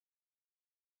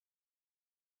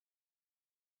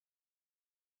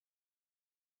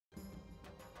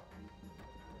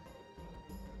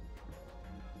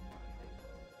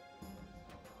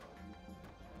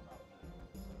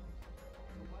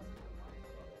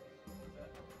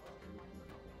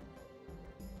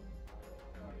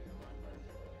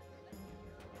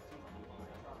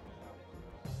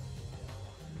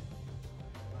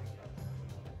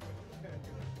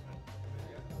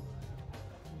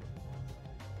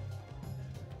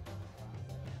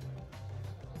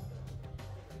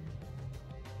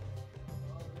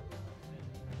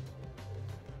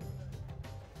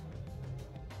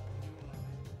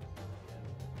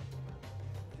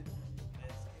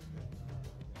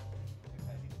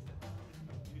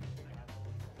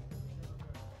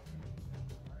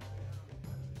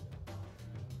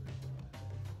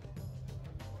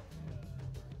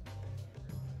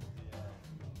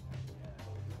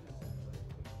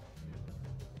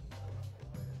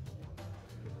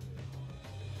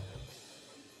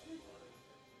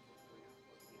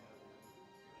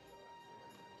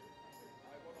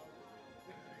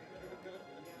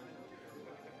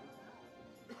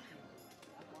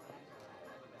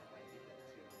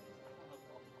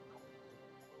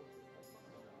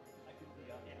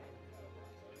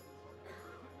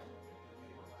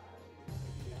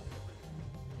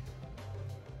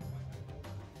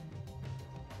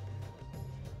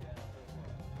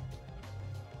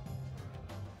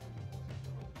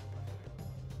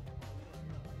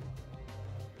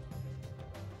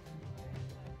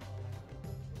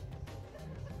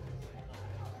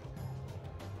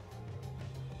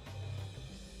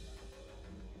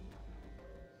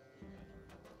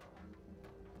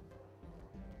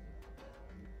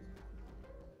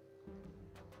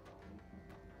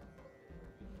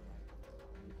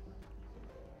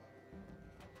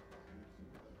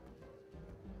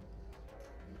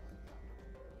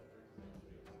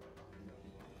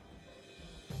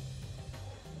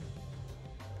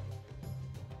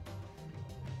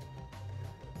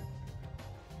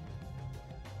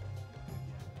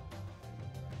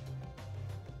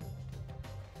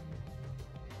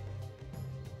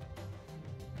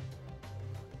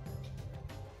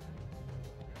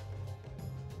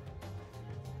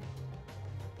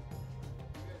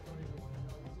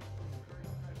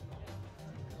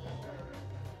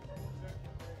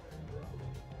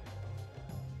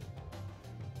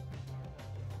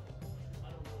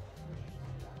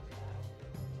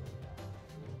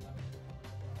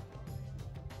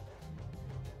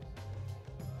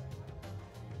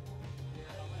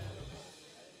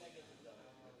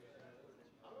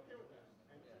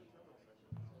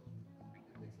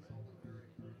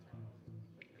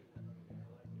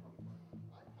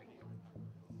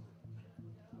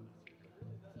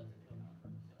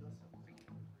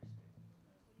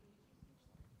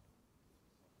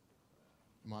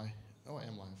Am I? Oh, I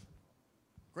am live.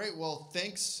 Great. Well,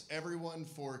 thanks everyone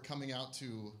for coming out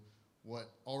to what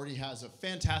already has a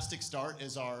fantastic start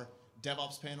as our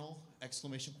DevOps panel!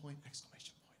 Exclamation point,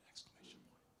 exclamation point, exclamation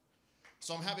point.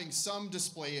 So I'm having some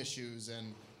display issues,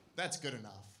 and that's good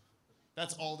enough.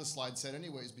 That's all the slide said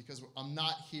anyways, because I'm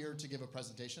not here to give a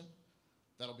presentation.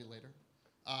 That'll be later.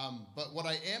 But what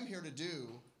I am here to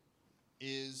do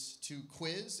is to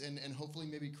quiz and hopefully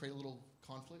maybe create a little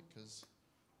conflict, because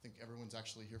I think everyone's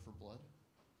actually here for blood.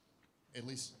 At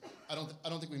least, I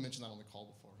don't think we mentioned that on the call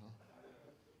before,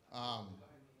 huh?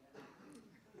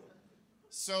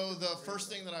 So the first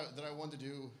thing that I wanted to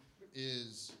do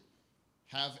is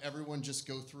have everyone just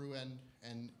go through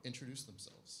and introduce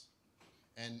themselves,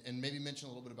 and maybe mention a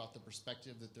little bit about the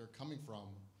perspective that they're coming from,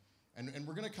 and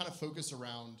we're going to kind of focus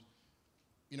around,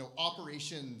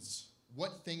 operations,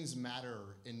 what things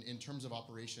matter in terms of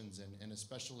operations, and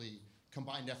especially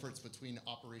combined efforts between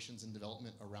operations and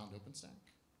development around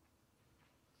OpenStack.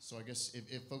 So I guess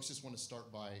if folks just want to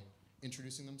start by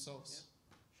introducing themselves.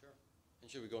 Yeah, sure.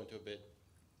 And should we go into a bit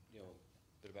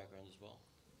of background as well?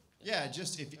 Yeah,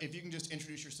 just if you can just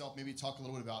introduce yourself, maybe talk a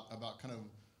little bit about kind of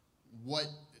what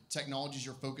technologies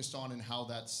you're focused on and how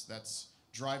that's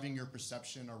driving your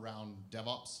perception around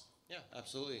DevOps. Yeah,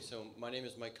 absolutely. So my name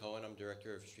is Mike Cohen. I'm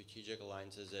Director of Strategic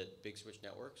Alliances at Big Switch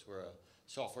Networks. We're a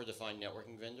software-defined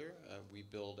networking vendor. We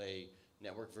build a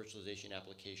network virtualization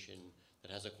application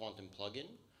that has a quantum plugin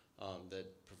that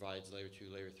provides layer 2,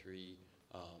 layer 3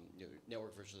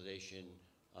 network virtualization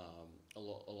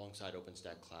alongside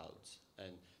OpenStack clouds.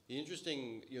 And the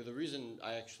interesting, the reason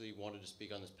I actually wanted to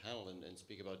speak on this panel and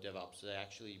speak about DevOps is I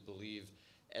actually believe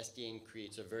SDN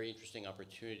creates a very interesting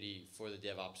opportunity for the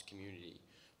DevOps community,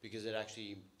 because it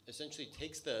actually essentially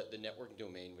takes the networking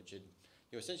domain, which had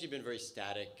essentially been very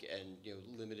static and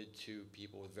limited to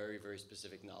people with very, very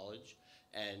specific knowledge,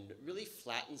 and really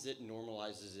flattens it,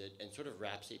 normalizes it, and sort of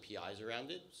wraps APIs around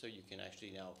it, so you can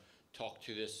actually now talk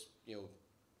to this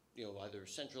either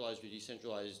centralized or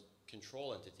decentralized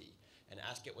control entity and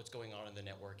ask it what's going on in the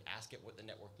network, ask it what the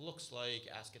network looks like,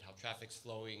 ask it how traffic's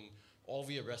flowing, all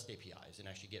via REST APIs, and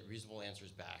actually get reasonable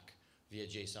answers back via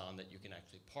JSON that you can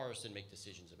actually parse and make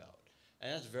decisions about.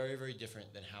 And that's very, very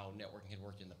different than how networking had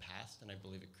worked in the past, and I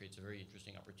believe it creates a very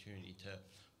interesting opportunity to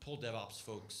pull DevOps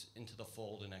folks into the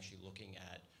fold and actually looking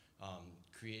at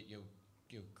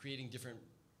creating different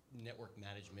network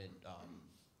management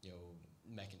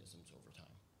mechanisms over time.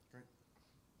 Great.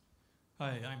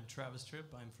 Hi, I'm Travis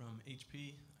Tripp. I'm from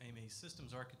HP. I am a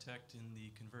systems architect in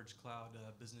the Converged Cloud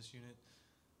business unit.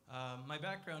 My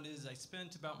background is I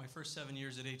spent about my first 7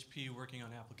 years at HP working on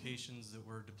applications that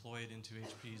were deployed into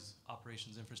HP's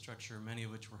operations infrastructure, many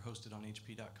of which were hosted on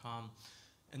HP.com.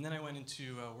 And then I went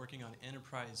into working on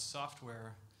enterprise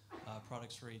software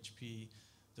products for HP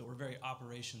that were very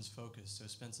operations focused. So I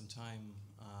spent some time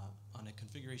on a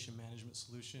configuration management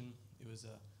solution. It was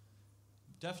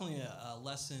definitely a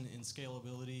lesson in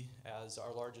scalability, as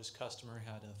our largest customer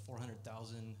had a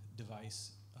 400,000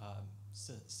 device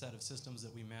set of systems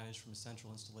that we managed from a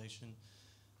central installation.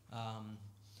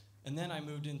 And then I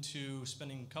moved into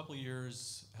spending a couple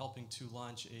years helping to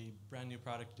launch a brand new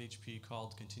product at HP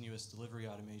called Continuous Delivery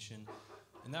Automation.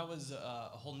 And that was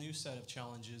a whole new set of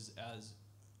challenges, as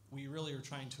we really were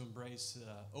trying to embrace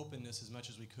openness as much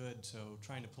as we could. So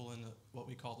trying to pull in what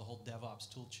we call the whole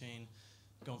DevOps tool chain,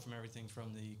 going from everything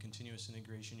from the continuous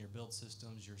integration, your build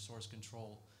systems, your source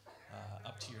control,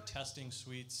 up to your testing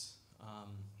suites,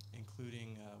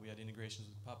 including we had integrations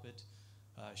with Puppet,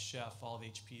 Chef, all of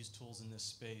HP's tools in this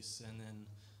space, and then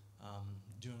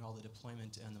doing all the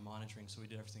deployment and the monitoring. So we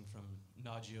did everything from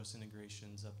Nagios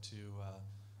integrations up to,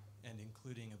 and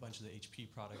including a bunch of the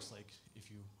HP products, like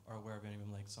if you are aware of any of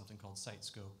them, like something called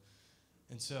SiteScope.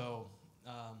 And so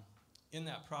in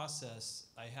that process,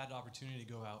 I had the opportunity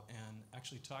to go out and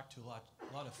actually talk to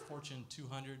a lot of Fortune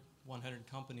 200, 100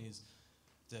 companies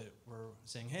that were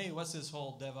saying, hey, what's this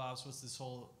whole DevOps, what's this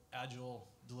whole agile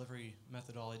delivery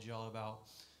methodology all about?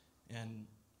 And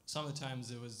some of the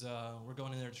times it was, we're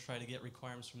going in there to try to get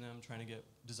requirements from them, trying to get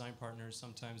design partners.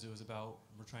 Sometimes it was about,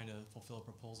 we're trying to fulfill a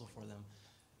proposal for them.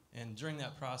 And during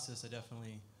that process, I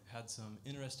definitely had some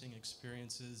interesting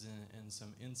experiences and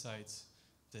some insights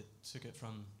that took it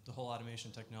from the whole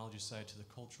automation technology side to the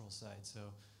cultural side. So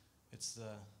it's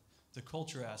the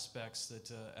culture aspects that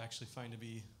actually find to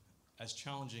be as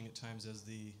challenging at times as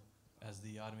the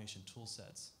automation tool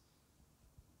sets.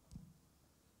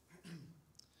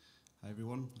 Hi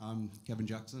everyone, I'm Kevin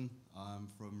Jackson. I'm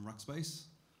from Rackspace.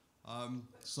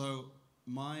 So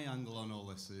my angle on all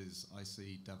this is I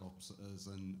see DevOps as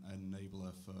an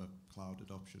enabler for cloud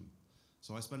adoption.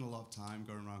 So I spend a lot of time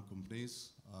going around companies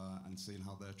and seeing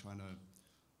how they're trying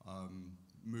to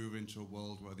move into a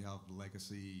world where they have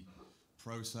legacy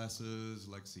processes,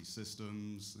 legacy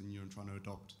systems, and you're trying to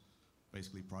adopt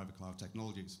basically private cloud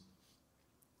technologies.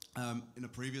 In a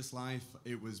previous life,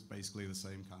 it was basically the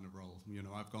same kind of role. You know,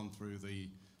 I've gone through the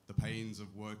pains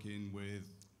of working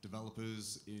with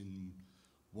developers in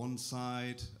one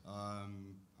side,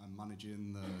 and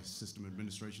managing the system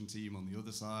administration team on the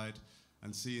other side,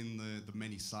 and seeing the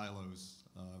many silos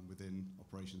within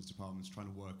operations departments,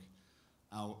 trying to work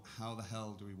out how the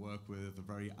hell do we work with a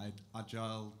very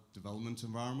agile development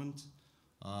environment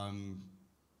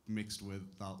mixed with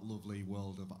that lovely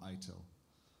world of ITIL.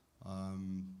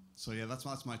 So yeah,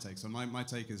 that's my take. So my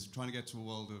take is trying to get to a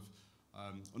world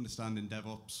of understanding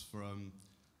DevOps from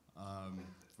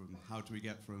how do we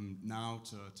get from now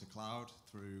to cloud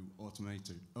through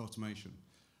automation.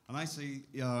 And I see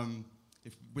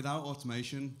if without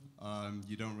automation,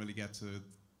 you don't really get to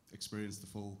experience the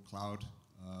full cloud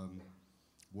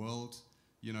world.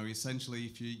 You know, essentially,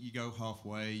 if you go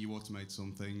halfway, you automate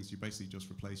some things, you basically just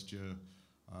replaced your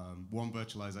one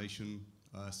virtualization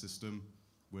system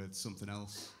with something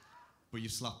else, but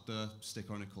you've slapped a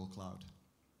sticker on it called cloud.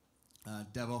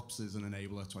 DevOps is an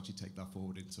enabler to actually take that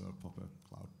forward into a proper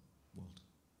cloud world.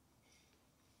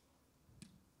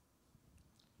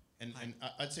 And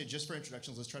I'd say just for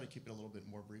introductions, let's try to keep it a little bit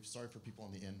more brief. Sorry for people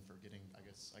on the end for getting,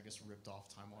 I guess ripped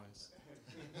off time-wise.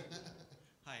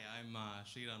 Hi, I'm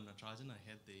Shriram Natarajan. I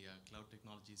head the Cloud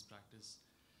Technologies practice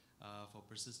for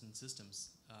Persistent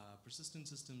Systems. Persistent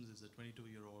Systems is a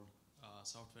 22-year-old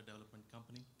software development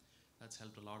company that's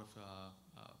helped a lot of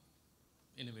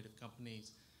innovative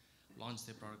companies launch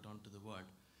their product onto the world.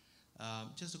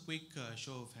 Just a quick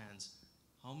show of hands.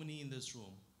 How many in this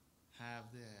room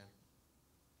have their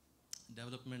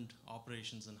development,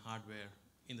 operations, and hardware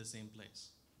in the same place,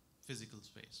 physical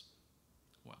space?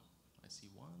 Well, I see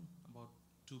one, about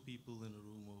 2 people in a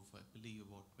room of, I believe,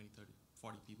 about 20, 30,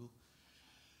 40 people.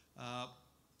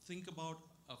 Think about,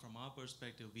 from our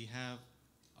perspective, we have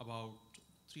about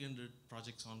 300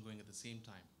 projects ongoing at the same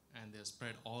time, and they're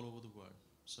spread all over the world.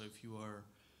 So if you are,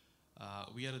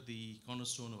 we are at the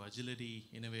cornerstone of agility,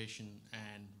 innovation,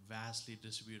 and vastly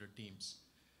distributed teams.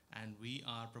 And we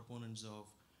are proponents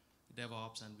of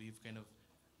DevOps, and we've kind of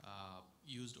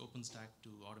used OpenStack to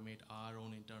automate our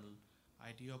own internal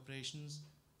IT operations,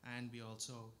 and we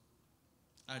also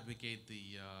advocate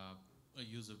the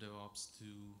use of DevOps to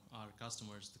our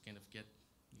customers to kind of get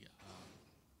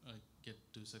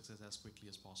to success as quickly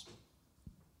as possible.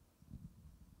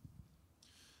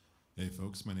 Hey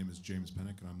folks, my name is James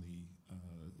Penick, and I'm the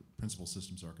Principal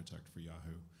Systems Architect for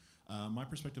Yahoo. My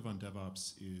perspective on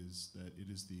DevOps is that it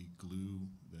is the glue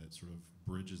that sort of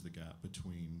bridges the gap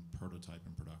between prototype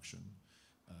and production.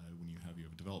 When you have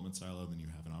a development silo, then you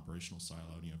have an operational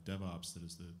silo, and you have DevOps that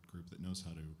is the group that knows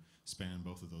how to span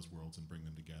both of those worlds and bring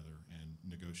them together and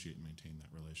negotiate and maintain that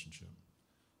relationship.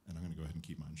 And I'm going to go ahead and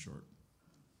keep mine short.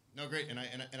 No, great, and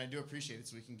I do appreciate it,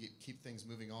 so we can keep things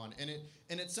moving on.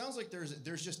 And it sounds like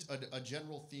there's just a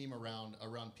general theme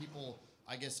around people,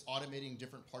 I guess, automating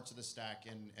different parts of the stack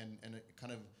and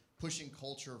kind of pushing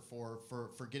culture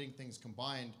for getting things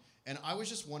combined. And I was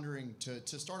just wondering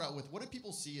to start out with, what do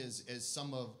people see as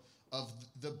some of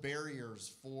the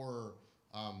barriers for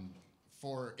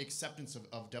acceptance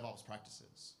of DevOps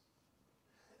practices?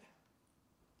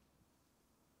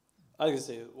 I was going to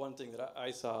say one thing that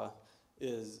I saw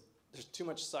is there's too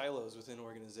much silos within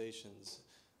organizations.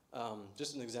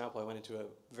 Just an example, I went into a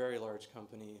very large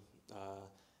company,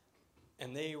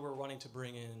 and they were wanting to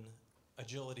bring in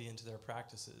agility into their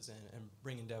practices and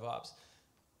bring in DevOps.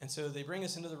 And so they bring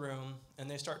us into the room, and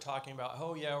they start talking about,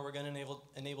 oh yeah, we're going to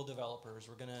enable developers,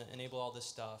 we're going to enable all this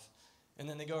stuff. And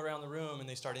then they go around the room, and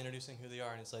they start introducing who they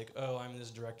are, and it's like, oh, I'm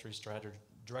this director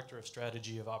of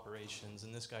strategy of operations,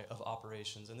 and this guy of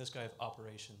operations, and this guy of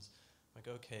operations. Like,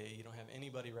 okay, you don't have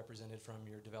anybody represented from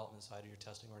your development side or your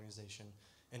testing organization,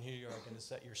 and here you are going to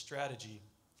set your strategy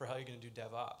for how you're going to do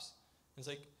DevOps. And it's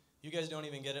like, you guys don't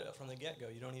even get it from the get-go.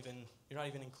 You're not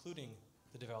even including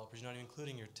the developers. You're not even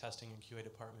including your testing and QA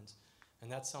departments.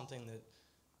 And that's something that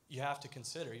you have to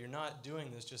consider. You're not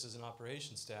doing this just as an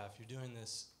operations staff. You're doing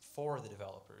this for the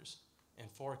developers and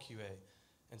for QA.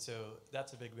 And so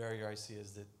that's a big barrier I see,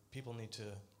 is that people need to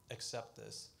accept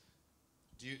this.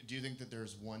 Do you think that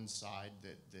there's one side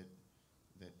that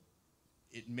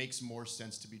it makes more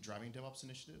sense to be driving DevOps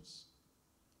initiatives,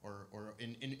 or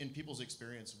in people's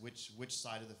experience, which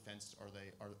side of the fence are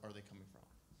they coming from?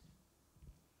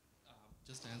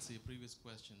 Just to answer your previous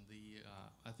question,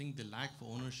 I think the lack of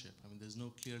ownership. I mean, there's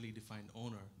no clearly defined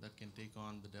owner that can take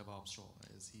on the DevOps role,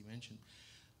 as he mentioned.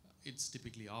 it's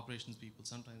typically operations people.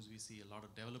 Sometimes we see a lot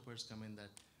of developers come in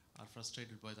that are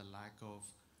frustrated by the lack of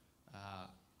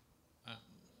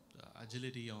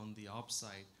agility on the ops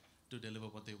side to deliver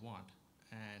what they want,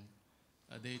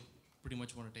 and they pretty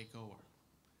much want to take over.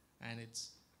 And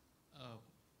it's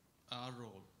our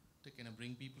role to kind of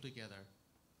bring people together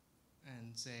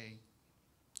and say,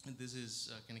 this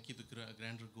is kind of keep the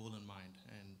grander goal in mind,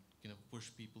 and kind of push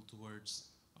people towards,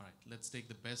 all right, let's take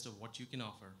the best of what you can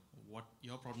offer, what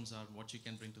your problems are, what you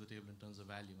can bring to the table in terms of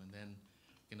value, and then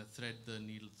kind of thread the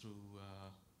needle through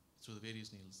the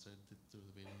various needles, through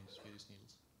the various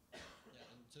needles. Yeah,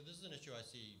 and so this is an issue I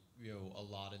see, a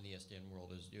lot in the SDN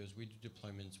world is, as we do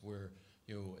deployments where,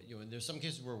 and there's some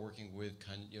cases we're working with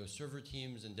server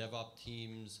teams and DevOps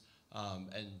teams,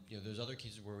 and there's other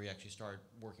cases where we actually start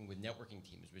working with networking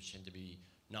teams, which tend to be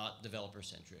not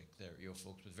developer-centric. They're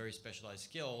folks with very specialized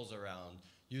skills around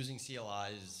using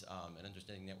CLIs and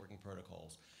understanding networking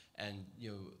protocols. And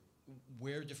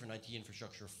where different IT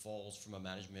infrastructure falls from a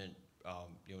management,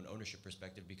 an ownership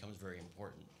perspective becomes very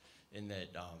important. In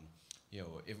that,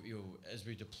 if as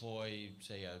we deploy,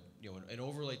 say, an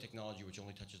overlay technology which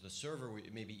only touches the server,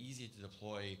 it may be easy to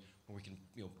deploy where we can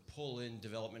pull in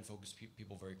development-focused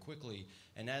people very quickly.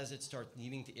 And as it starts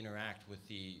needing to interact with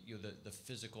the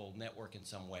physical network in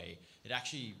some way, it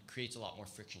actually creates a lot more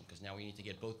friction, because now we need to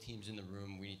get both teams in the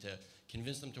room. We need to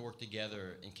convince them to work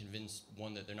together and convince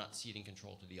one that they're not ceding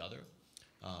control to the other.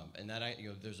 And that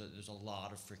there's a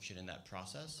lot of friction in that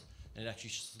process, and it actually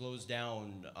slows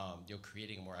down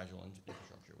creating a more agile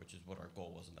infrastructure, which is what our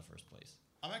goal was in the first place.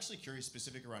 I'm actually curious,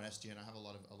 specific around SDN. I have a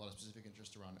lot of specific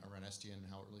interest around SDN and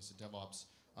how it relates to DevOps.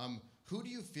 Who do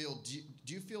you feel?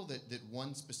 Do you feel that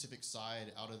one specific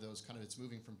side out of those it's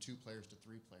moving from 2 players to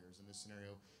 3 players in this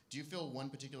scenario? Do you feel one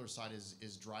particular side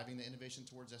is driving the innovation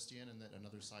towards SDN, and that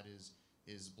another side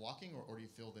is blocking, or do you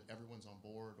feel that everyone's on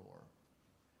board, or?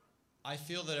 I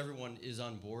feel that everyone is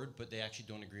on board, but they actually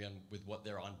don't agree with what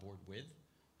they're on board with.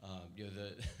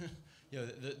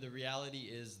 The reality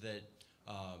is that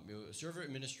server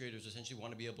administrators essentially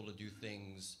want to be able to do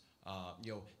things,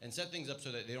 and set things up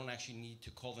so that they don't actually need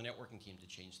to call the networking team to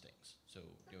change things. So,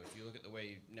 if you look at the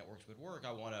way networks would work,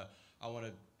 I want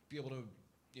to be able to,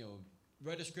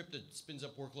 write a script that spins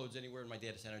up workloads anywhere in my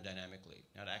data center dynamically.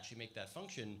 Now, to actually make that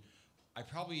function, I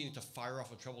probably need to fire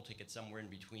off a trouble ticket somewhere in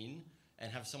between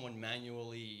and have someone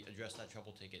manually address that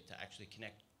trouble ticket to actually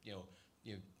connect,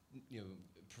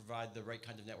 provide the right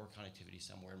kind of network connectivity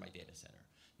somewhere in my data center.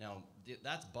 Now,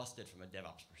 that's busted from a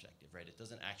DevOps perspective, right? It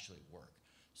doesn't actually work.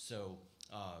 So,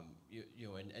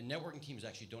 and networking teams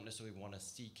actually don't necessarily want to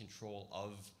see control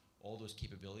of all those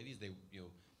capabilities.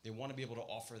 They want to be able to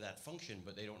offer that function,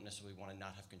 but they don't necessarily want to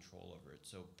not have control over it.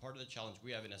 So part of the challenge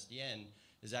we have in SDN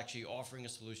is actually offering a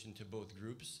solution to both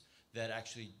groups that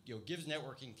actually gives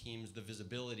networking teams the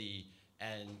visibility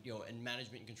and and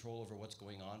management and control over what's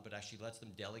going on, but actually lets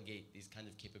them delegate these kind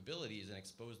of capabilities and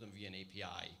expose them via an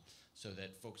API, so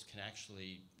that folks can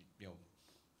actually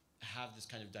have this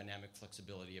kind of dynamic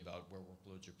flexibility about where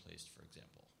workloads are placed, for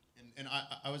example. And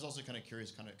I was also kind of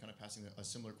curious, kind of passing a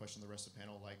similar question to the rest of the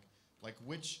panel, like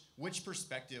which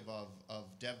perspective of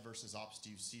dev versus ops do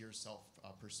you see yourself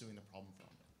pursuing the problem from?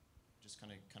 Just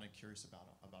kind of curious about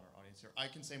our audience here. I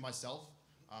can say myself,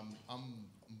 I'm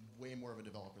way more of a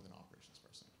developer than an operations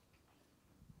person.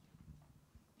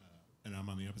 And I'm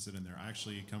on the opposite end there. I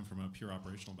actually come from a pure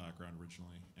operational background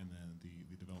originally, and then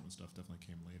the development stuff definitely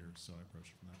came later, so I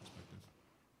approached it from that perspective.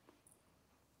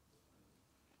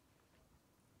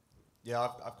 Yeah,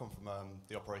 I've come from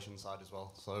the operations side as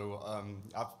well. So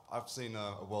I've seen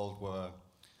a world where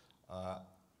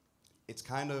it's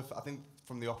kind of, I think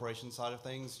from the operations side of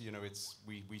things,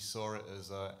 we saw it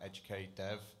as educate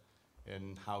dev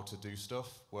in how to do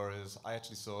stuff, whereas I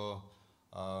actually saw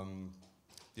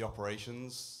the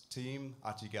operations team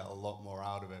actually get a lot more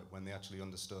out of it when they actually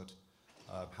understood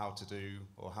how to do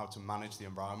or how to manage the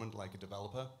environment like a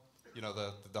developer.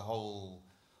 The whole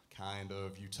kind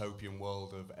of utopian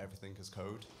world of everything as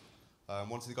code.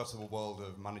 Once they got to the world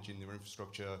of managing their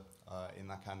infrastructure in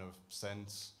that kind of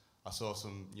sense, I saw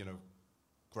some,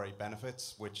 great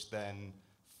benefits, which then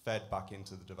fed back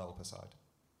into the developer side.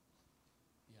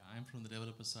 Yeah, I'm from the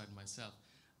developer side myself.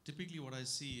 Typically what I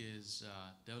see is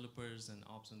developers and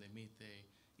ops, when they meet,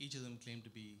 each of them claim to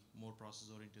be more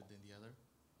process-oriented than the other.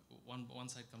 One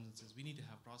side comes and says, we need to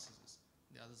have processes.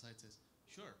 The other side says,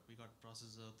 sure, we got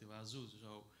processes of the wazoo,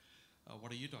 so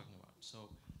what are you talking about? So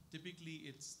typically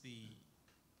it's the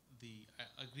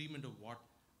agreement of what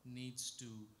needs to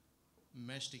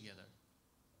mesh together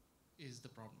is the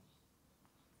problem.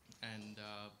 And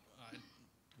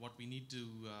what we need to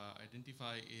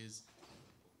identify is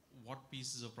what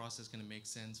pieces of process can make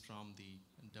sense from the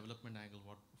development angle,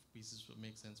 what pieces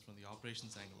make sense from the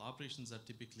operations angle. Operations are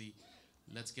typically,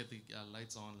 let's get the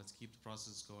lights on, let's keep the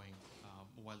process going,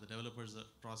 while the developers'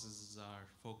 processes are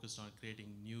focused on creating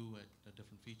new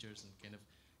different features and kind of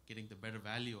getting the better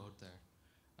value out there.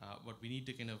 But we need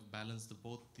to kind of balance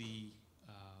both the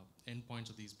endpoints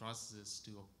of these processes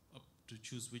to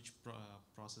choose which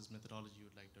process methodology you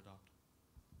would like to adopt.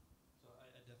 So I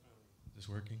definitely, is this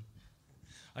working?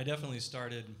 I definitely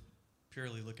started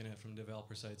purely looking at it from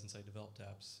developer sides inside developed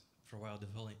apps for a while,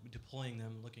 deploying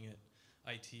them, looking at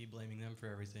IT, blaming them for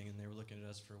everything, and they were looking at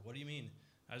us for, what do you mean?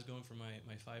 I was going for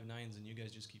my 5 nines and you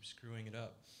guys just keep screwing it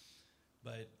up.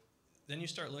 But then you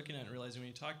start looking at it and realizing when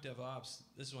you talk DevOps,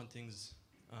 this is one things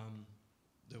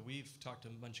that we've talked to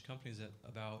a bunch of companies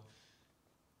about.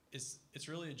 It's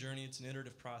really a journey, it's an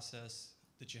iterative process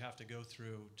that you have to go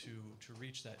through to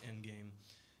reach that end game.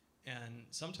 And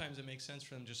sometimes it makes sense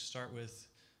for them to just start with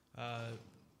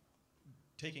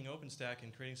taking OpenStack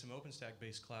and creating some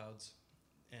OpenStack-based clouds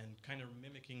and kind of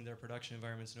mimicking their production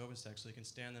environments in OpenStack so they can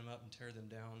stand them up and tear them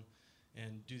down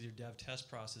and do their dev test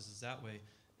processes that way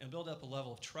and build up a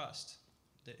level of trust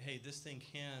that, hey, this thing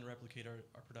can replicate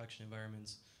our production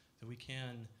environments, that we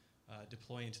can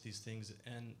deploy into these things,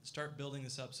 and start building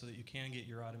this up so that you can get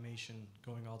your automation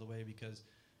going all the way, because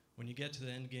when you get to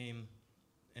the end game,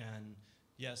 and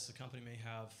yes, the company may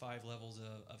have 5 levels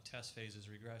of test phases,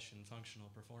 regression, functional,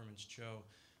 performance, show,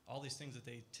 all these things that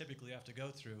they typically have to go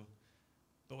through.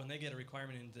 But when they get a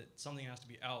requirement in that something has to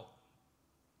be out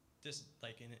this,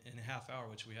 like in a half hour,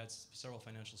 which we had several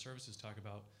financial services talk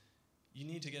about, you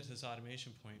need to get to this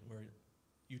automation point where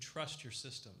you trust your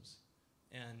systems.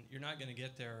 And you're not going to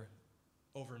get there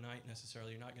overnight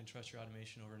necessarily. You're not going to trust your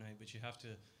automation overnight, but you have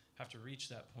to reach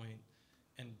that point.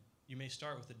 And you may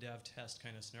start with a dev test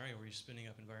kind of scenario where you're spinning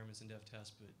up environments in dev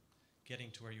test, but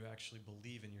getting to where you actually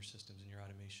believe in your systems and your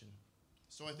automation.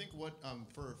 So I think what,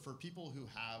 for people who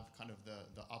have kind of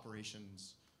the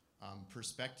operations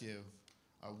perspective,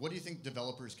 what do you think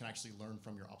developers can actually learn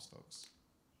from your ops folks?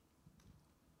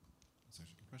 That's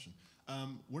actually a good question.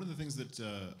 One of the things that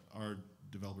our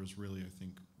developers really, I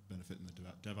think, benefit in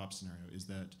the DevOps scenario is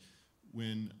that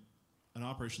when an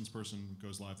operations person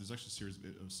goes live, there's actually a series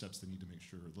of steps they need to make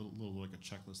sure, a little like a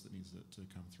checklist that needs to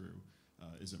come through.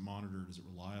 Is it monitored? Is it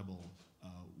reliable?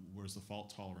 Where's the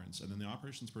fault tolerance? And then the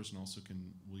operations person also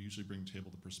will usually bring to the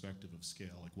table the perspective of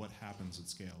scale, like what happens at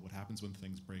scale? What happens when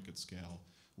things break at scale?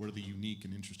 What are the unique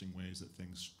and interesting ways that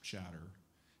things shatter?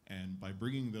 And by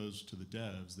bringing those to the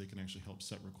devs, they can actually help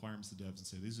set requirements to devs and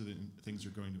say, these are the things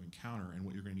you're going to encounter and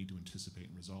what you're going to need to anticipate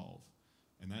and resolve.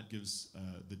 And that gives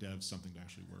the devs something to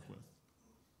actually work with.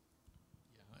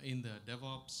 Yeah, in the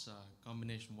DevOps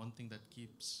combination, one thing that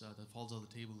that falls on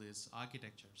the table is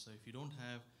architecture. So if you don't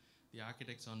have the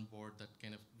architects on board that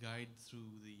kind of guide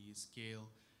through the scale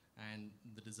and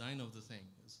the design of the thing,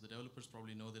 so the developers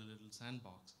probably know their little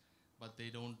sandbox, but they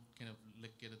don't kind of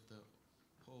look at the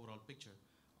overall picture.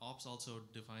 Ops also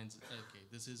defines, okay,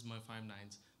 this is my 5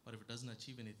 nines, but if it doesn't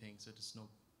achieve anything, so it's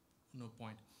no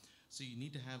point. So you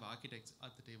need to have architects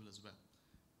at the table as well.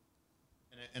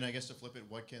 And I guess to flip it,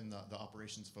 what can the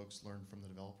operations folks learn from the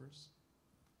developers?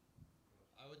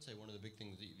 I would say one of the big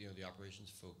things that the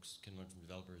operations folks can learn from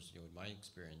developers, in my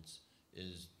experience,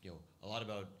 is a lot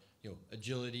about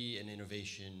agility and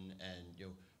innovation,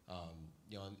 and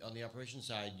on the operations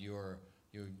side, you're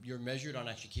measured on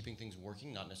actually keeping things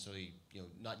working, not necessarily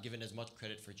not given as much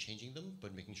credit for changing them,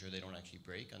 but making sure they don't actually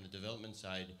break. On the development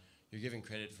side, you're given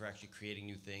credit for actually creating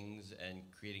new things and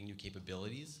creating new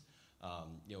capabilities,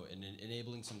 and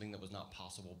enabling something that was not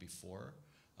possible before.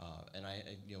 And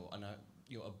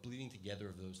a bleeding together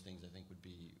of those things, I think, would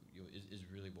be is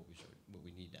really what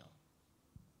we need now.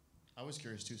 I was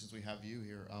curious too, since we have you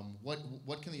here.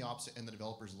 What can the ops and the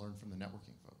developers learn from the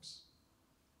networking folks?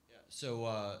 Yeah. So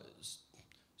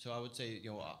I would say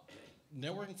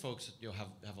networking folks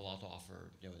have a lot to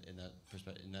offer in that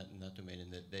perspective, in that domain,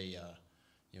 in that they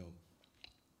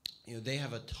they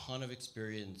have a ton of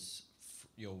experience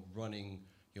running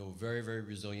very, very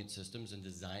resilient systems and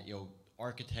design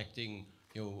architecting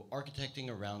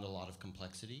around a lot of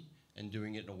complexity and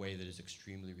doing it in a way that is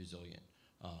extremely resilient.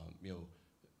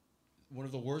 One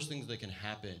of the worst things that can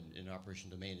happen in an operation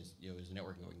domain is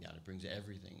networking going down. It brings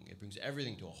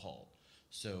everything to a halt.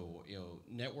 So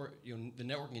the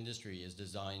networking industry is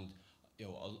designed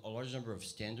a large number of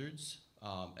standards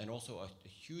and also a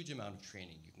huge amount of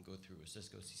training. You can go through a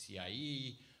Cisco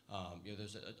CCIE.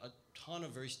 There's a ton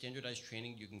of very standardized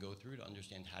training you can go through to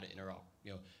understand how to interop,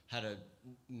 how to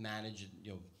manage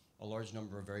a large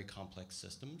number of very complex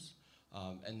systems.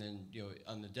 And then,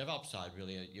 on the DevOps side,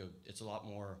 really, it's a lot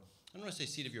more, I don't want to say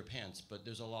seat of your pants, but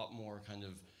there's a lot more kind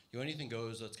of, anything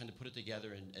goes, let's kind of put it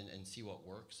together and see what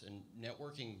works. And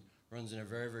networking runs in a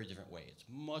very, very different way. It's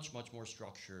much, much more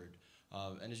structured.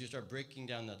 And as you start breaking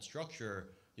down that structure,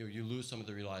 you lose some of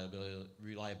the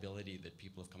reliability that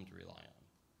people have come to rely on.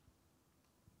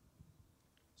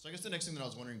 So I guess the next thing that I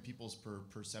was wondering people's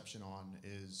perception on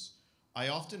is, I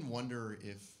often wonder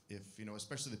if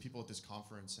especially the people at this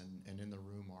conference and in the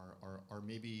room are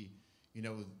maybe,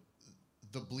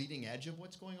 the bleeding edge of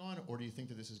what's going on, or do you think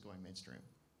that this is going mainstream?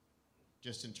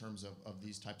 Just in terms of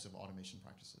these types of automation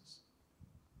practices.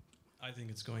 I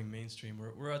think it's going mainstream.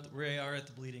 We are at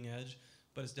the bleeding edge,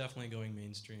 but it's definitely going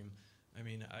mainstream. I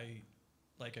mean,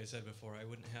 like I said before, I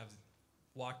wouldn't have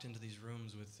walked into these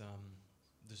rooms with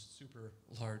the super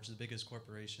large, the biggest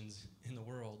corporations in the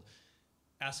world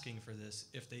asking for this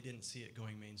if they didn't see it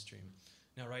going mainstream.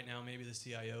 Now, right now, maybe the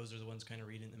CIOs are the ones kind of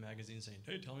reading the magazine saying,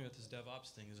 hey, tell me what this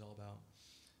DevOps thing is all about.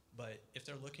 But if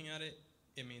they're looking at it,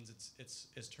 it means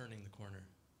it's turning the corner.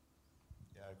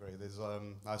 Yeah, I agree. There's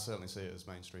I certainly see it as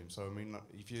mainstream. So I mean,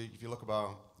 if you look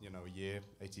about a year,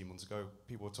 18 months ago,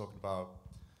 people were talking about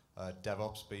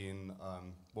DevOps being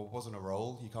wasn't a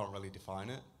role. You can't really define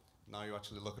it. Now you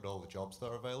actually look at all the jobs that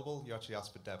are available. You actually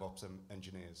ask for DevOps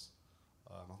engineers.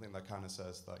 I think that kind of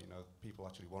says that people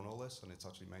actually want all this, and it's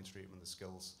actually mainstream, and the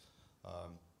skills.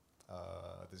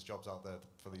 There's jobs out there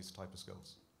for these type of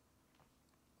skills.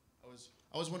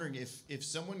 I was wondering if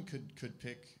someone could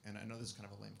pick, and I know this is kind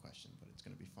of a lame question, but it's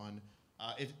going to be fun.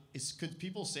 Could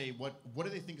people say what do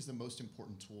they think is the most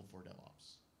important tool for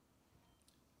DevOps?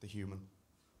 The human.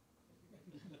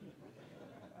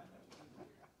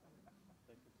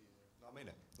 I mean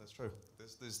it. That's true.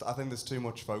 I think there's too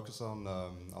much focus on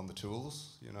the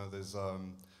tools. There's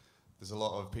a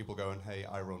lot of people going, hey,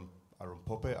 I run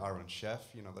Puppet, I run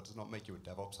Chef. That does not make you a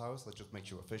DevOps house. That just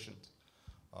makes you efficient.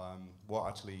 What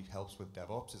actually helps with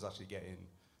DevOps is actually getting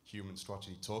humans to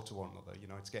actually talk to one another.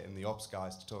 It's getting the ops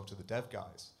guys to talk to the dev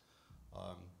guys.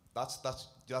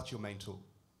 That's your main tool.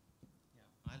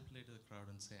 Yeah, I'll play to the crowd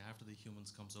and say after the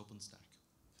humans comes OpenStack.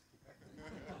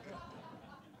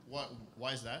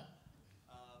 Why is that?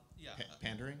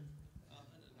 Pandering? Not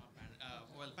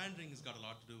pandering. Pandering has got a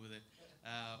lot to do with it.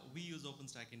 We use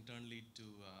OpenStack internally to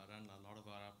run a lot of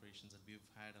our operations, and we've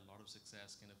had a lot of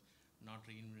success kind of not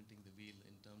reinventing the wheel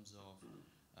in terms of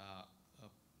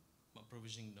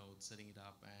provisioning nodes, setting it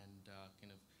up, and kind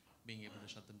of being able to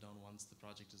shut them down once the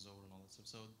project is over and all that stuff.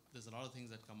 So there's a lot of things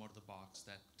that come out of the box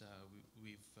that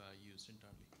we've used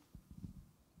internally.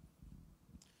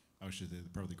 Actually,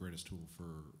 probably the greatest tool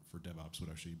for DevOps would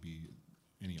actually be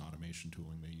any automation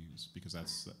tooling they use, because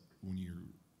that's when you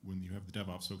have the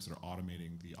DevOps folks that are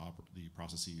automating the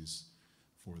processes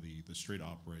for the straight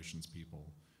operations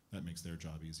people, that makes their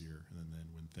job easier. And then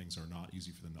when things are not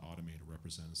easy for them to automate or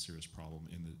represent a serious problem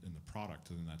in the product,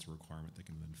 then that's a requirement they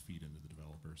can then feed into the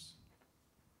developers.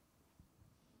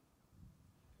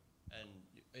 And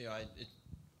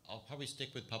I'll probably stick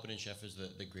with Puppet and Chef as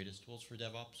the greatest tools for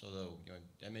DevOps, although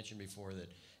I mentioned before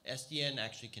that SDN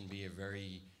actually can be a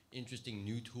very interesting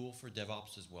new tool for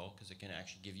DevOps as well, because it can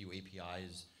actually give you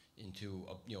APIs into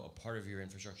a part of your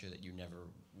infrastructure that you never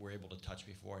were able to touch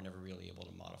before and never really able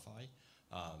to modify.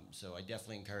 So I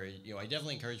definitely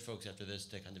encourage folks after this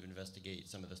to kind of investigate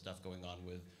some of the stuff going on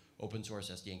with open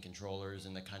source SDN controllers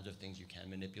and the kinds of things you can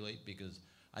manipulate, because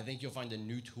I think you'll find a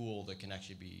new tool that can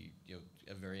actually be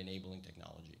a very enabling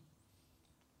technology.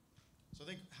 So I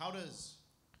think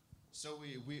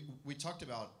we talked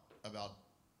about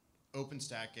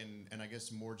OpenStack and I guess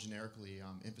more generically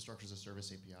infrastructure as a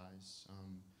service APIs.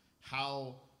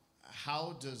 How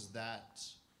does that,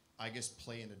 I guess,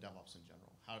 play into DevOps in general?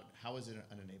 How is it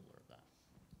an enabler of that?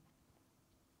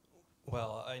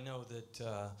 Well, I know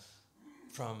that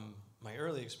from my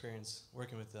early experience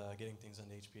working with getting things on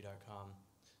HP.com,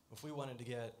 if we wanted to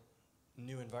get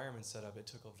new environments set up, it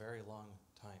took a very long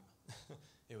time.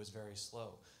 It was very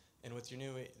slow. And with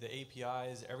the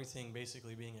APIs, everything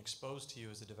basically being exposed to you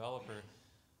as a developer,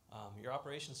 your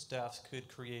operations staff could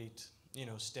create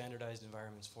standardized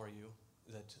environments for you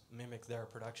that mimic their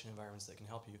production environments that can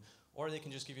help you. Or they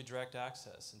can just give you direct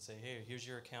access and say, hey, here's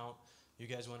your account. You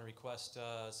guys want to request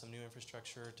some new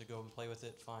infrastructure to go and play with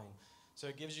it? Fine. So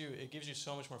it gives you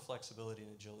so much more flexibility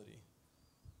and agility.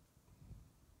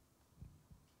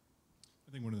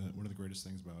 I think one of the greatest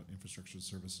things about infrastructure as a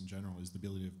service in general is the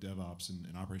ability of DevOps and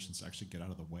operations to actually get out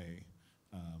of the way.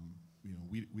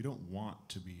 We don't want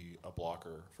to be a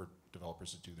blocker for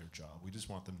developers to do their job. We just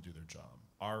want them to do their job.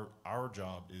 Our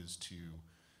job is to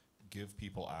give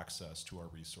people access to our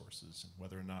resources. And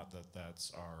whether or not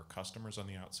that's our customers on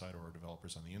the outside or our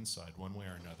developers on the inside, one way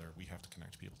or another, we have to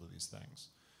connect people to these things.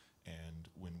 And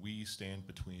when we stand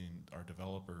between our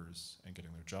developers and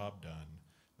getting their job done,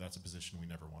 that's a position we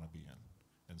never want to be in.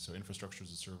 And so infrastructure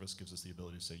as a service gives us the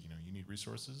ability to say, you need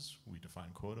resources, we define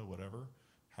quota, whatever,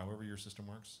 however your system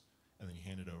works, and then you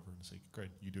hand it over and say, great,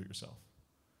 you do it yourself.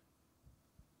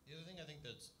 The other thing I think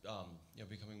that's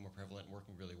becoming more prevalent and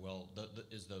working really well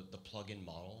is the plug-in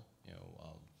model.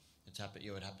 It's happened.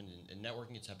 It happened in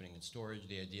networking. It's happening in storage.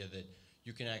 The idea that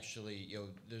you can actually,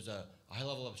 there's a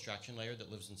high-level abstraction layer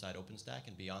that lives inside OpenStack,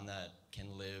 and beyond that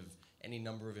can live any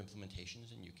number of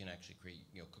implementations, and you can actually create,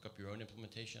 cook up your own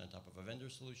implementation on top of a vendor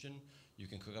solution. You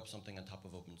can cook up something on top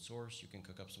of open source. You can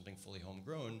cook up something fully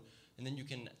homegrown, and then you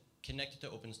can connect it to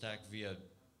OpenStack via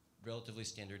relatively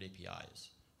standard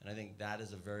APIs. And I think that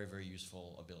is a very, very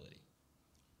useful ability.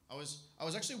 I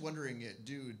was actually wondering,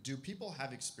 do people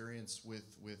have experience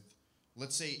with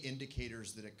let's say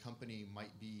indicators that a company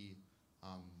might be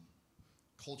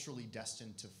culturally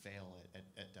destined to fail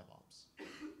at DevOps?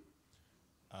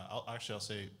 I'll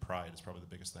say pride is probably the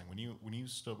biggest thing. When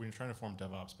you're trying to form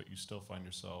DevOps, but you still find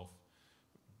yourself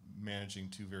managing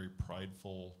two very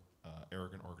prideful,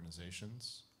 arrogant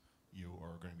organizations, you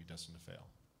are going to be destined to fail.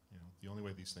 The only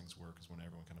way these things work is when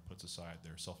everyone kind of puts aside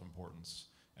their self-importance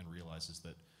and realizes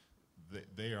that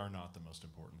they are not the most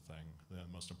important thing, the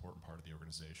most important part of the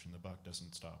organization. The buck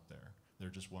doesn't stop there.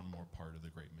 They're just one more part of the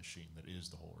great machine that is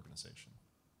the whole organization.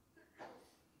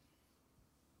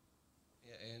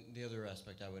 Yeah, and the other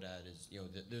aspect I would add is,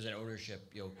 there's an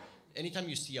ownership. Anytime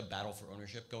you see a battle for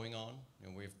ownership going on,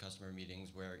 we have customer meetings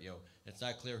where it's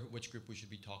not clear which group we should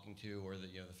be talking to, or the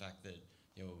fact that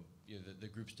the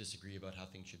groups disagree about how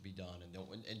things should be done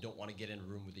and don't want to get in a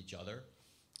room with each other.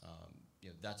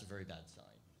 That's a very bad sign,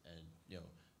 and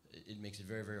it makes it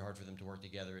very, very hard for them to work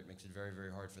together. It makes it very,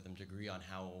 very hard for them to agree on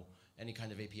how any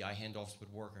kind of API handoffs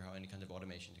would work or how any kind of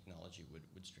automation technology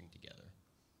would string together.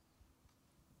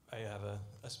 I have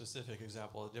a specific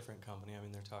example of a different company.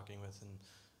 They're talking with,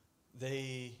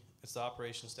 and it's the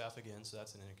operations staff again, so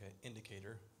that's an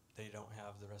indicator. They don't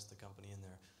have the rest of the company in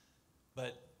there.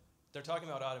 But they're talking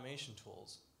about automation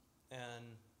tools,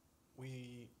 and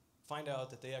we find out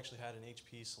that they actually had an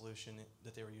HP solution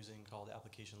that they were using called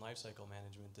Application Lifecycle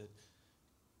Management that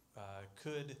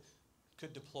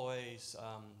could deploy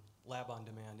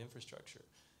lab-on-demand infrastructure.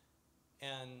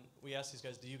 And we asked these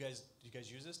guys, do you guys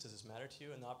use this? Does this matter to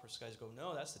you? And the ops guys go,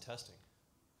 no, that's the testing.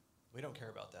 We don't care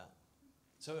about that.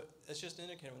 So it's just an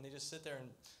indicator when they just sit there and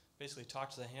basically talk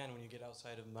to the hand when you get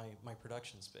outside of my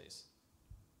production space.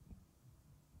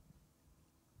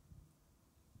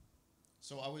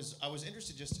 So I was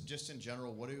interested just in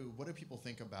general. What do people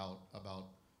think about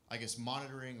I guess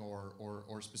monitoring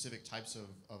or specific types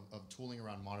of tooling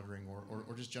around monitoring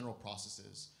or just general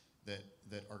processes that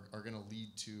are going to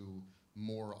lead to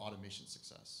more automation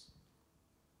success?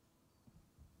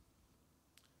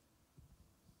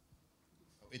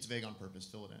 It's vague on purpose.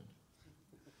 Fill it in.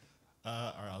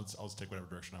 All right, I'll just take whatever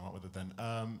direction I want with it then.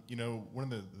 One of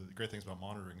the great things about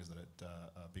monitoring is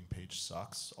that being paged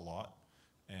sucks a lot.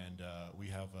 And we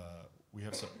have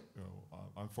some,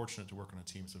 I'm fortunate to work on a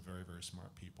team of very, very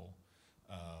smart people.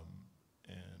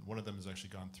 And one of them has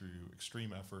actually gone through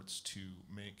extreme efforts to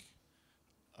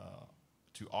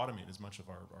automate as much of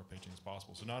our paging as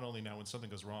possible. So not only now when something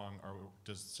goes wrong,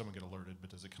 does someone get alerted, but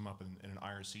does it come up in an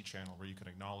IRC channel where you can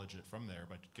acknowledge it from there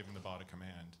by giving the bot a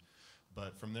command.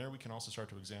 But from there, we can also start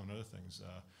to examine other things.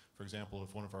 For example,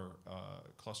 if one of our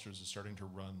clusters is starting to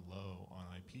run low on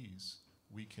IPs,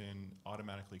 we can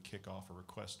automatically kick off a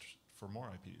request for more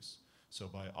IPs. So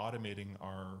by automating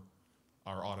our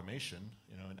automation,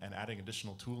 and adding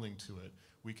additional tooling to it,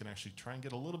 we can actually try and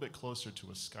get a little bit closer to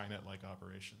a Skynet-like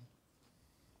operation.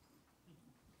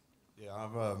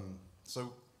 Yeah,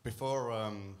 so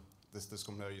before this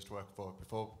company I used to work for,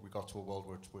 before we got to a world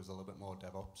which was a little bit more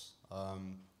DevOps,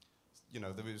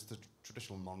 there was the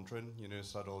traditional monitoring,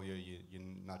 so had all your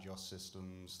Nagios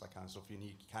systems, that kind of stuff. You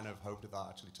kind of hoped that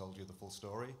actually told you the full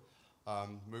story.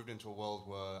 Moved into a world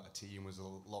where a team was a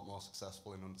lot more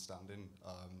successful in understanding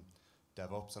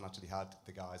DevOps and actually had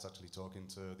the guys actually talking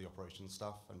to the operations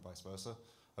staff and vice versa.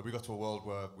 We got to a world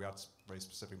where we had very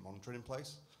specific monitoring in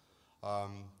place.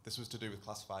 This was to do with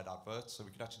classified adverts, so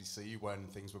we could actually see when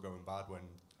things were going bad, when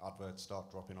adverts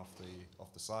start dropping off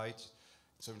the site.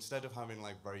 So instead of having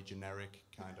very generic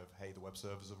kind of, hey, the web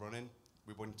servers are running,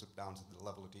 we went down to the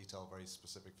level of detail very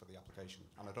specific for the application.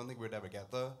 And I don't think we'd ever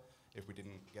get there if we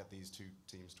didn't get these two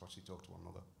teams to actually talk to one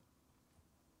another.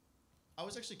 I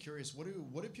was actually curious, what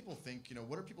do people think,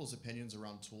 what are people's opinions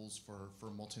around tools for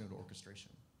multi-node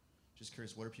orchestration? Just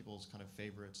curious, what are people's kind of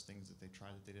favorites, things that they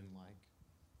tried that they didn't like?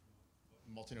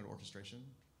 Multi-node orchestration.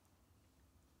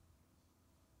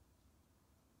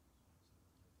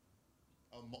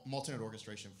 Multi-node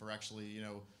orchestration for actually,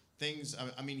 things.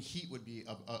 I mean, Heat would be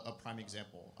a prime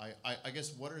example. I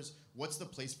guess what's the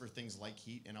place for things like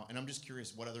Heat? And I'm just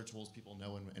curious what other tools people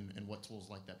know and what tools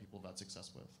like that people have had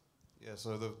success with. Yeah,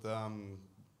 so the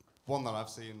one that I've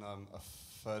seen a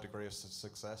fair degree of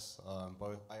success.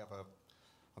 But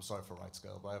I'm sorry for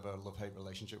RightScale, but I have a love-hate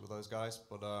relationship with those guys.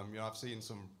 But I've seen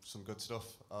some good stuff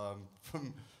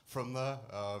from there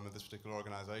in this particular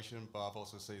organization. But I've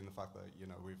also seen the fact that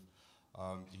we've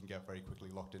you can get very quickly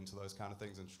locked into those kind of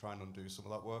things, and to try and undo some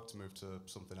of that work to move to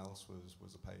something else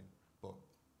was a pain. But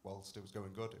whilst it was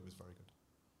going good, it was very good.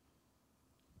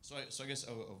 So I guess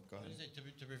go ahead.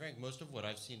 To be frank, most of what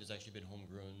I've seen has actually been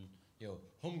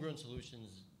homegrown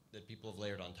solutions that people have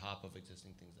layered on top of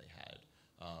existing things they had.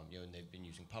 And they've been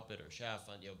using Puppet or Chef,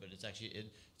 but it's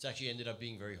actually ended up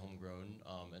being very homegrown,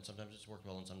 and sometimes it's worked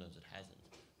well and sometimes it hasn't.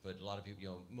 But a lot of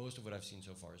people, most of what I've seen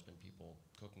so far has been people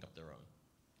cooking up their own.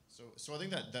 So I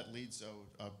think that leads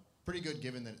pretty good,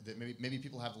 given that maybe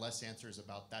people have less answers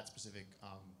about that specific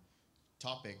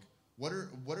topic. What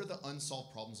are the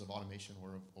unsolved problems of automation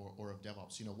or of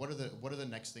DevOps? What are the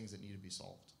next things that need to be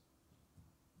solved?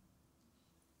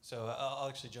 So I'll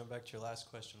actually jump back to your last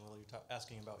question while you're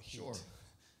asking about Heat. Sure.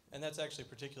 And that's actually a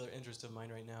particular interest of mine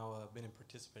right now. I've been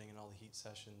participating in all the Heat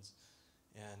sessions,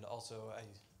 and also I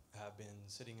have been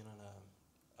sitting in on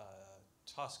a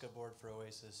Tosca board for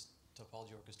Oasis,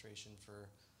 topology orchestration for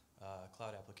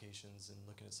cloud applications, and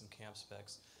looking at some camp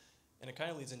specs. And it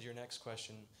kind of leads into your next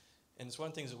question. And it's one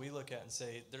of the things that we look at and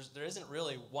say, there isn't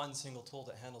really one single tool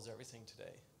that handles everything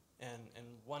today. And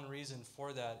one reason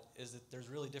for that is that there's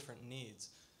really different needs.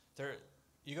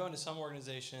 You go into some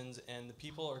organizations and the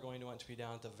people are going to want to be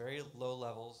down at the very low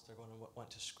levels. They're going to want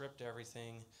to script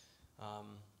everything.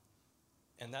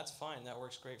 And that's fine. That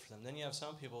works great for them. Then you have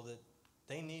some people that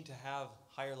they need to have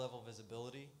higher level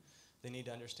visibility. They need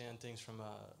to understand things from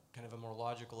a kind of a more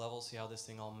logical level, see how this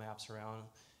thing all maps around.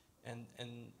 And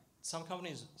some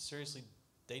companies, seriously,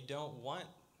 they don't want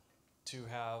to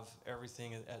have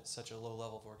everything at such a low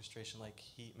level of orchestration like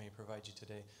Heat may provide you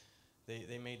today.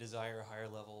 They may desire a higher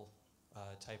level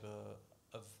type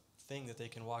of thing that they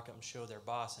can walk up and show their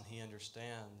boss, and he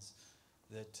understands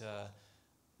that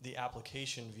the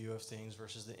application view of things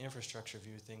versus the infrastructure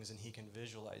view of things, and he can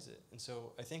visualize it. And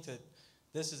so I think that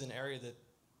this is an area that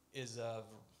is a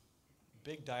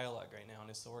big dialogue right now, and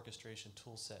it's the orchestration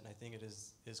tool set, and I think it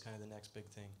is kind of the next big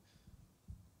thing.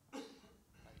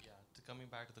 Coming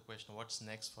back to the question, what's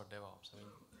next for DevOps? I mean,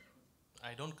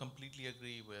 I don't completely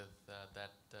agree with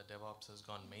that DevOps has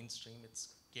gone mainstream.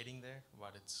 It's getting there,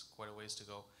 but it's quite a ways to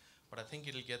go. But I think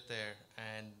it'll get there,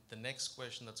 and the next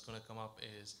question that's going to come up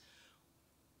is,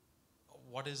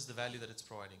 what is the value that it's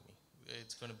providing me?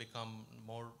 It's going to become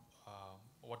more,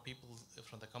 what people,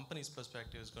 from the company's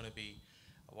perspective, is going to be,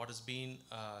 what has been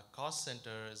a cost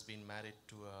center has been married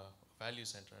to a value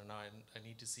center, and now I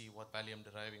need to see what value I'm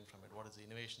deriving from it, what is the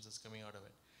innovations that's coming out of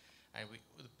it. And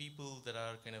the people that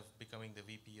are kind of becoming the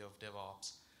VP of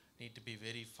DevOps need to be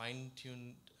very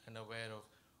fine-tuned and aware of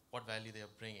what value they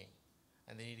are bringing,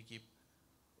 and they need to keep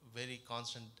very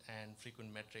constant and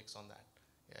frequent metrics on that.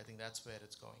 Yeah, I think that's where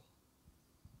it's going.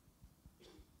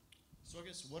 So I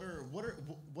guess what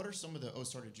are some of the, oh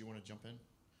sorry, did you want to jump in?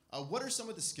 What are some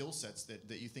of the skill sets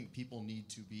that you think people need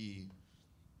to be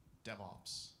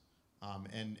DevOps?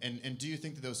 And do you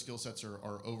think that those skill sets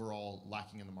are overall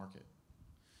lacking in the market?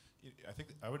 I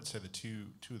think I would say the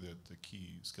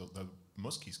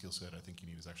most key skill set I think you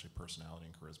need is actually personality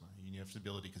and charisma. You have the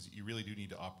ability, because you really do need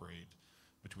to operate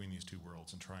between these two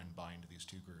worlds and try and bind these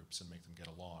two groups and make them get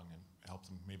along and help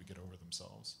them maybe get over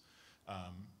themselves.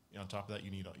 On top of that,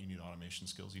 you need automation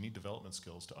skills. You need development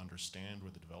skills to understand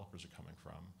where the developers are coming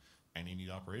from, and you need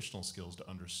operational skills to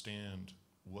understand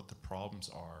what the problems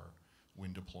are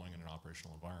when deploying in an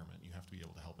operational environment. You have to be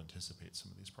able to help anticipate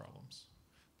some of these problems.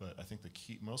 But I think the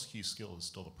most key skill is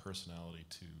still the personality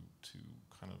to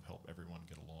kind of help everyone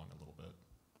get along a little bit.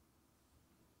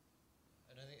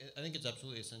 And I think it's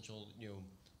absolutely essential,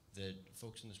 that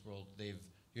folks in this world,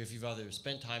 if you've either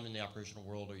spent time in the operational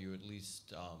world or you at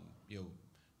least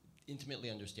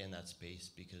intimately understand that space,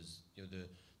 because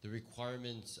the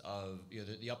requirements of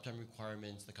the uptime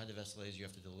requirements, the kind of SLAs you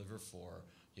have to deliver for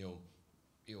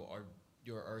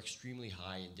are extremely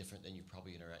high and different than you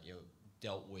probably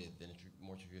dealt with in a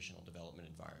more traditional development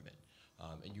environment.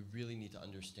 And you really need to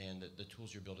understand that the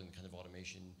tools you're building, the kind of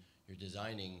automation you're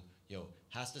designing,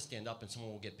 has to stand up, and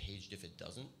someone will get paged if it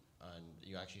doesn't. And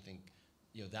you actually think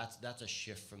that's a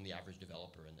shift from the average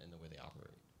developer in the way they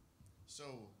operate.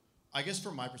 So, I guess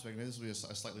from my perspective, maybe this will be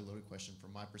a slightly loaded question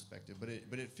from my perspective, but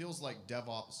it feels like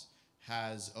DevOps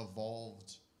has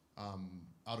evolved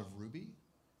out of Ruby,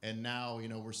 and now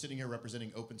we're sitting here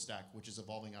representing OpenStack, which is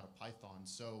evolving out of Python.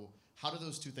 So, how do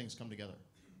those two things come together?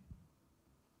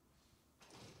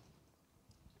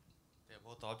 They're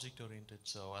both object-oriented,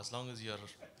 so as long as you're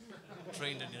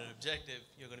trained in your objective,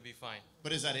 you're going to be fine.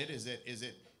 But is that it? Is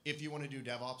it if you want to do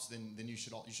DevOps, then you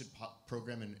should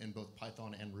program in both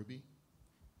Python and Ruby?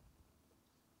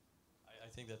 I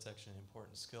think that's actually an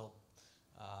important skill.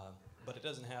 But it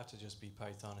doesn't have to just be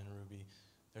Python and Ruby.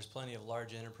 There's plenty of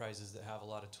large enterprises that have a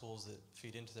lot of tools that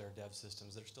feed into their dev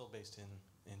systems that are still based in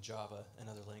Java and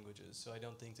other languages. So I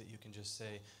don't think that you can just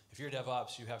say, if you're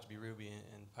DevOps, you have to be Ruby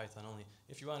and Python only.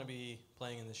 If you want to be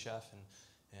playing in the chef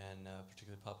and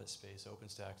particularly Puppet space,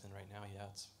 OpenStack, then right now, yeah,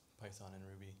 it's Python and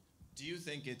Ruby. Do you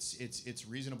think it's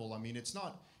reasonable? I mean, it's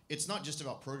not just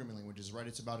about programming languages, right?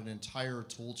 It's about an entire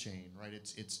tool chain, right?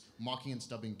 It's mocking and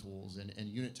stubbing tools and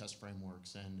unit test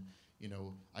frameworks and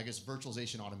I guess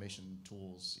virtualization automation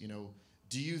tools.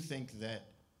 Do you think that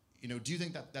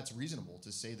that's reasonable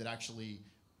to say that actually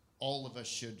all of us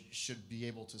should be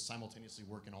able to simultaneously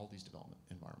work in all these development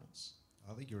environments?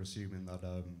 I think you're assuming there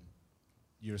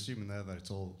that it's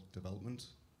all development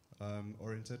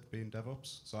oriented, being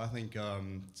DevOps. So I think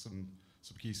some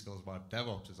key skills about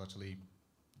DevOps is actually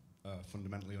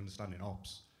fundamentally understanding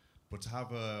ops. But to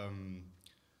have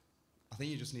I think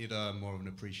you just need more of an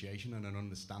appreciation and an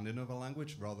understanding of a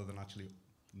language rather than actually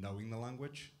knowing the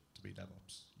language to be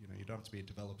DevOps. You don't have to be a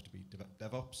developer to be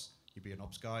DevOps. You'd be an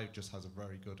ops guy who just has a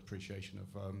very good appreciation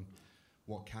of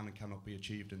what can and cannot be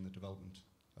achieved in the development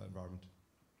environment.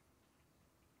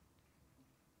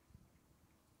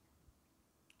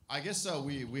 I guess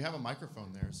we have a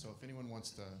microphone there, so if anyone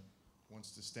wants to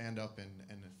stand up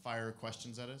and fire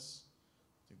questions at us, I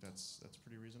think that's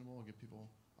pretty reasonable. I'll give people.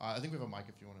 I think we have a mic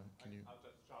if you want to. Can you? I'll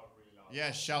just shout really loud.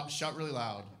 Yeah, shout really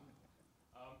loud.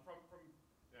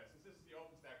 Since this is the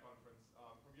OpenStack conference,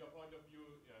 from your point of view,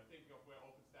 thinking of where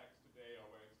OpenStack is today or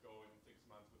where it's going in 6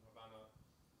 months with Havana,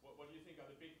 what do you think are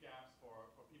the big gaps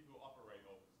for people who operate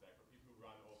OpenStack, for people who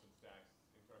run OpenStacks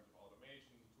in terms of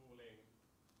automation, tooling?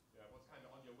 What's kind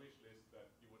of on your wish list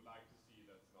that you would like to see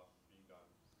that's not being done?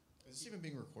 Is this even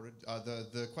being recorded?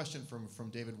 The question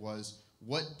from David was,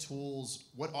 what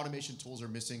automation tools are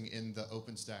missing in the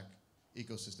OpenStack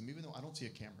ecosystem? Even though I don't see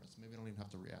a camera, so maybe I don't even have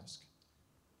to re-ask.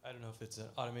 I don't know if it's an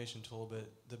automation tool,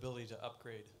 but the ability to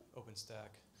upgrade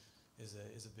OpenStack is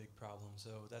a big problem.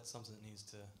 So that's something that needs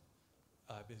to.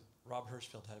 Rob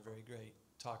Hirschfeld had a very great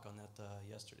talk on that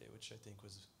yesterday, which I think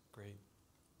was great.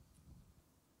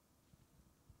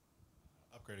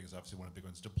 Upgrading is obviously one of the big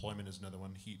ones. Deployment is another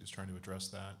one. Heat is trying to address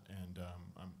that, and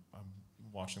I'm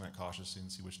watching that cautiously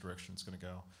and see which direction it's going to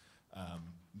go.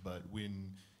 But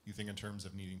when you think in terms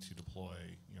of needing to deploy,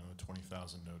 a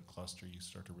 20,000 node cluster, you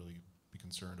start to really be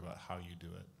concerned about how you do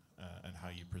it and how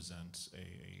you present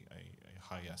a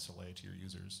high SLA to your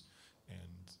users.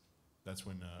 And that's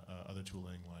when other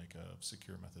tooling like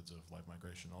secure methods of live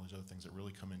migration, all these other things that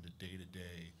really come into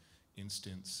day-to-day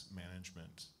instance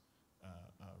management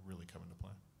really come into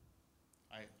play.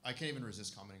 I can't even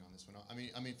resist commenting on this one. I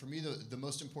mean, for me, the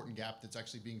most important gap that's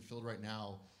actually being filled right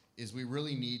now is we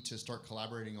really need to start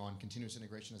collaborating on continuous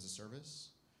integration as a service.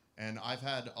 And I've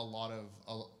had spent a lot of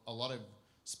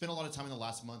time in the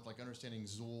last month, like understanding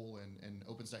Zool and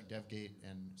OpenStack DevGate,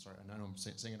 and sorry, I know I'm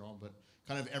saying it wrong, but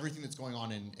kind of everything that's going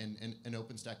on in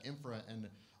OpenStack infra. And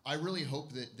I really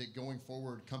hope that going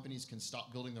forward, companies can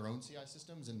stop building their own CI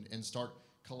systems and start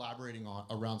collaborating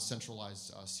around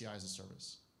centralized CI as a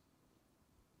service.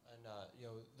 And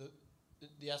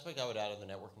the aspect I would add on the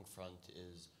networking front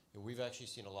is we've actually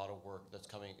seen a lot of work that's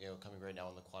coming right now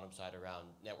on the quantum side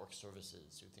around network services.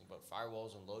 So you think about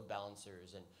firewalls and load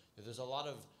balancers, and there's a lot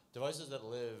of devices that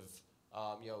live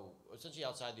essentially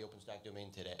outside the OpenStack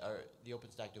domain today,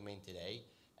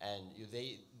 and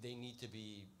they need to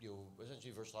be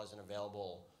essentially virtualized and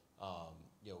available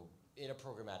in a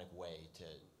programmatic way to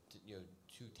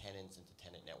tenants and to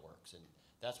tenant networks, and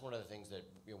that's one of the things that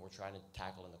we're trying to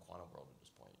tackle in the quantum world at this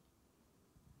point.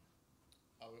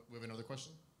 We have another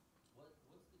question. What's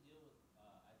the deal with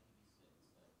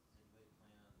IPv6? Does anybody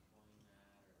plan on deploying that,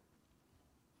 or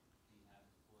do you have it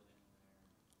deployed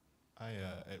anywhere?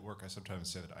 At work, I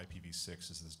sometimes say that IPv6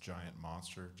 is this giant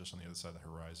monster just on the other side of the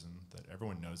horizon that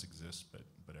everyone knows exists, but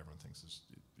everyone thinks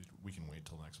we can wait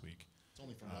till next week. It's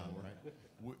only from Yahoo, right?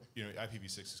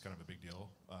 IPv6 is kind of a big deal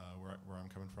where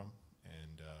I'm coming from,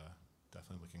 and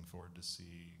definitely looking forward to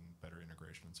seeing better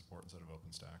integration and support inside of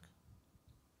OpenStack.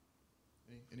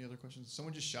 Any Any other questions?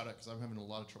 Someone just shout out because I'm having a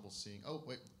lot of trouble seeing. Oh,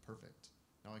 wait, perfect.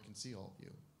 Now I can see all of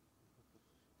you.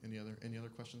 Any other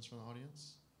questions from the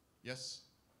audience? Yes?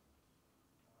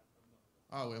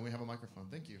 Oh, and we have a microphone.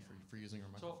 Thank you for using our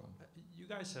microphone. So you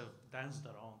guys have danced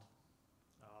around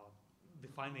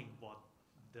defining what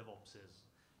DevOps is.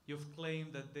 You've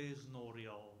claimed that there is no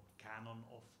real canon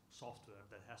of software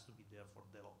that has to be there for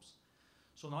DevOps.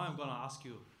 So now I'm going to ask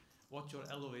you, what's your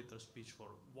elevator speech for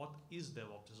what is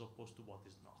DevOps as opposed to what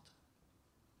is not?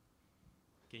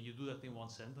 Can you do that in one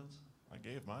sentence? I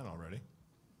gave mine already.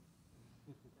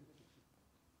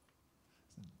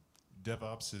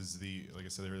 DevOps is like I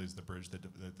said earlier, is the bridge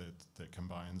that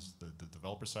combines the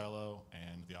developer silo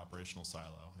and the operational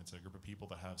silo. It's a group of people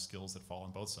that have skills that fall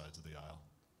on both sides of the aisle.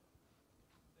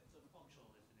 It's a functional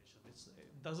definition.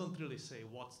 It doesn't really say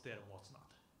what's there and what's not.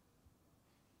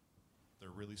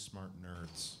 They're really smart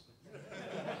nerds.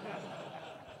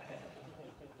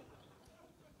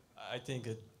 I think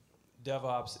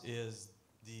DevOps is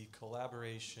the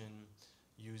collaboration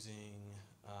using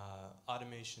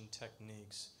automation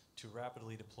techniques to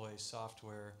rapidly deploy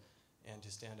software and to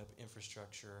stand up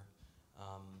infrastructure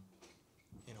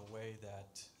in a way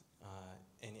that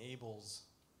enables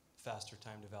faster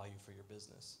time to value for your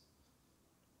business.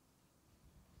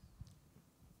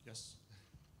 Yes?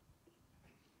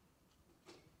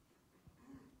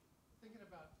 Thinking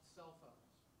about cell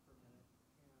phones for a minute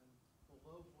and the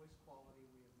low voice quality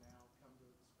we have now come to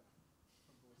expect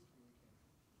from voice communication.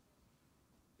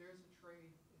 There's a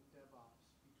trade in DevOps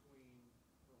between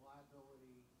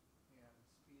reliability and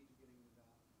speed to getting the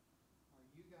value. Are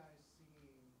you guys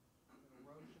seeing an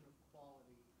erosion of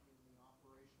quality in the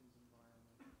operations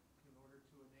environment in order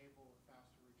to enable a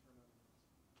faster return on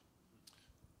investment?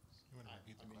 You want to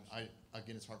repeat the question?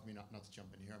 Again, it's hard for me not to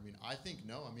jump in here. I mean, I think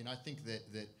no. I mean, I think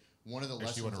that one of the Actually,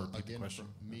 lessons, you want to repeat again, the question?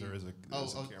 from me. There is a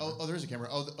camera. There is a camera.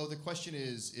 The question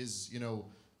is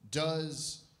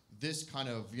does this kind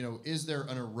of, is there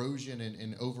an erosion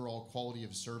in overall quality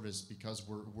of service because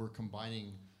we're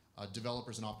combining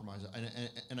developers and optimizers?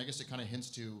 And I guess it kind of hints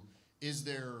to, is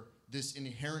there this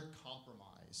inherent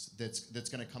compromise that's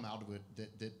going to come out of it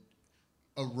that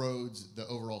erodes the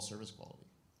overall service quality?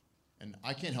 And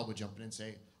I can't help but jump in and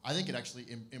say, I think it actually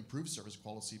improves service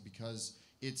quality because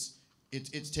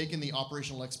it's taken the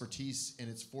operational expertise and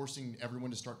it's forcing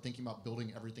everyone to start thinking about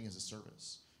building everything as a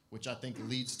service, which I think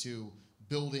leads to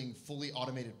building fully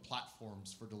automated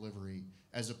platforms for delivery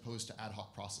as opposed to ad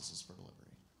hoc processes for delivery.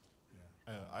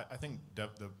 Yeah. I think the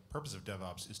purpose of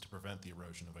DevOps is to prevent the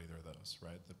erosion of either of those,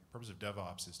 right? The purpose of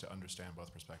DevOps is to understand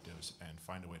both perspectives and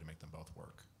find a way to make them both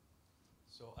work.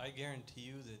 So I guarantee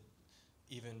you that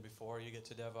even before you get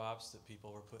to DevOps, that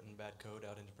people were putting bad code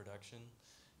out into production.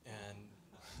 And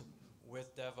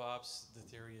with DevOps, the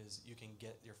theory is you can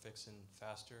get your fix in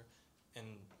faster. And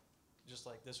just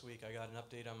like this week, I got an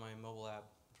update on my mobile app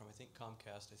from, I think,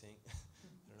 Comcast, I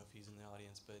don't know if he's in the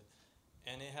audience,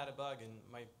 and it had a bug and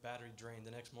my battery drained.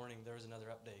 The next morning, there was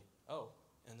another update. Oh,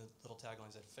 and the little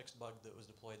tagline said, fixed bug that was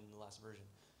deployed in the last version.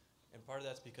 And part of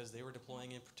that's because they were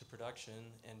deploying it to production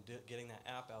and getting that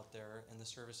app out there and the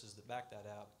services that back that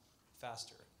app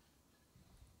faster.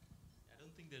 I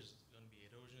don't think there's going to be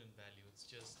erosion in value. It's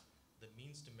just the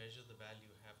means to measure the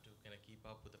value have to kind of keep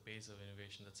up with the pace of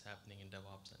innovation that's happening in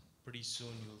DevOps. And pretty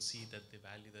soon you'll see that the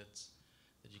value that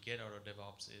you get out of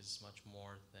DevOps is much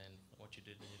more than what you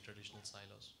did in your traditional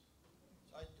silos.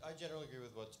 I generally agree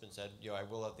with what's been said. I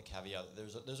will have the caveat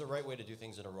that there's a right way to do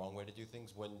things and a wrong way to do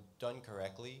things. When done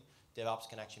correctly, DevOps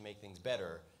can actually make things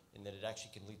better in that it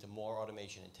actually can lead to more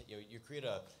automation. And you create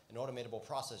an automatable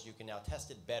process, you can now test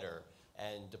it better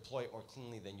and deploy it more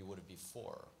cleanly than you would have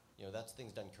before. That's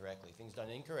things done correctly. Things done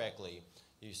incorrectly,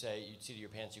 you say, you see to your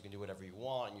pants, you can do whatever you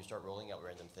want, and you start rolling out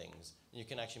random things, and you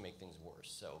can actually make things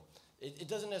worse. So it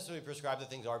doesn't necessarily prescribe that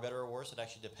things are better or worse. It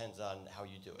actually depends on how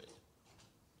you do it.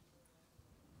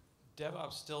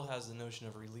 DevOps still has the notion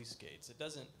of release gates. It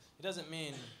doesn't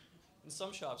mean, in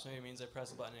some shops maybe it means I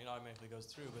press a button and it automatically goes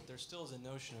through, but there still is a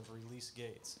notion of release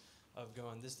gates, of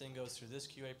going, this thing goes through this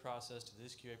QA process to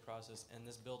this QA process, and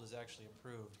this build is actually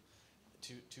approved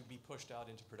to be pushed out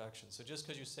into production. So just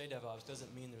because you say DevOps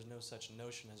doesn't mean there's no such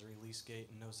notion as a release gate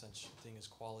and no such thing as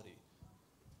quality.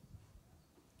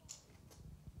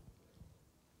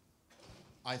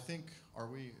 I think,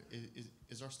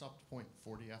 is our stop point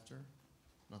 40 after?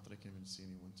 Not that I can even see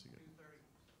anyone to get.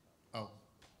 2:30. Oh.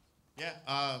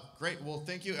 Yeah, great. Well,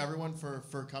 thank you everyone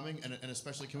for coming, and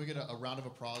especially can we get a round of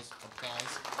applause for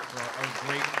our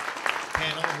great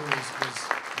panel who was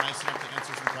nice enough to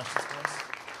answer some questions for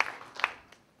us.